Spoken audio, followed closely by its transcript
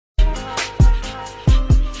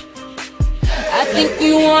think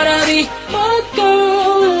you wanna be my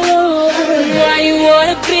girl. Why you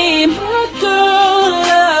wanna be my girl?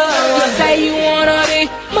 You say you wanna be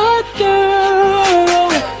my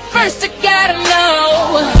girl. First I gotta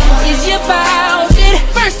know, is you about it?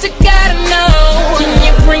 First I gotta know, can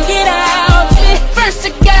you bring it out? First I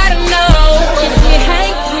gotta know, if you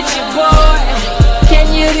hang with your boy, can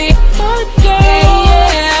you be my girl?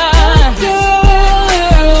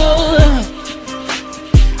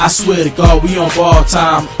 I swear to God, we on ball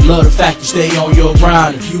time. Love the fact you stay on your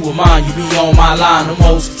grind. If you were mine, you be on my line. Them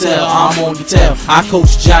hoes can tell, I'm on your tail. I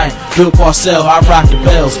coach Giant, Bill Parcell, I rock the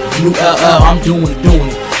bells. New LL, I'm doing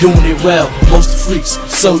it well. Most of the freaks,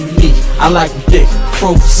 so unique. I like them thick,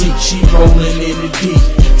 pro physique. She rolling in the deep.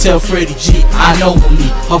 Tell Freddie G, I know me.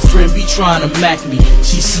 Her friend be trying to mac me.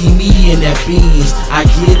 She see me in that beans. I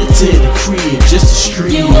get it to the crib, just the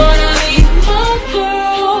street. You wanna be my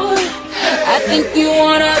girl? I think you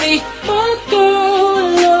wanna be my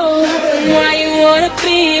girl. Why you wanna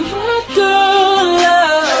be my girl?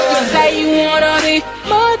 You say you wanna be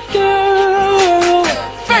my girl.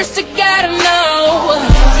 First I gotta know,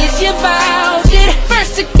 is you about it?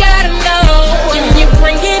 First I gotta know, can you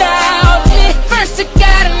bring it out? First I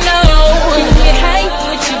gotta know, if you hang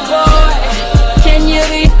with your boy, can you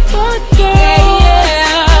be my girl?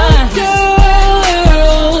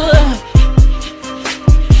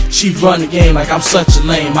 She run the game like I'm such a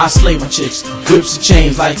lame. I slay my chicks, whips and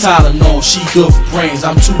chains like Tylenol. She good for brains,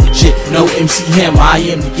 I'm too legit. No MC Hammer, I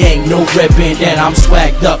am the gang. No red bandana, I'm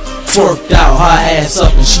swagged up, twerked out, her ass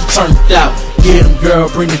up and she turned out. Get 'em girl,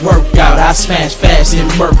 bring the work out. I smash fast and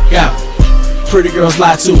murk out. Pretty girls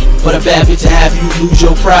lie too, but a bad bitch to have you lose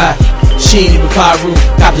your pride. She ain't even Pyro,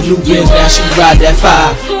 got the new Benz, now she ride that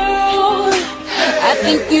 5. I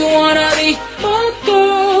think you wanna be my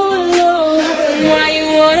girl. Why you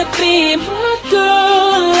wanna be my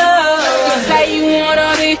girl? You say you wanna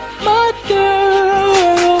be my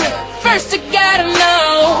girl. First I gotta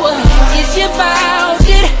know, is you about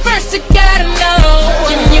it? First I gotta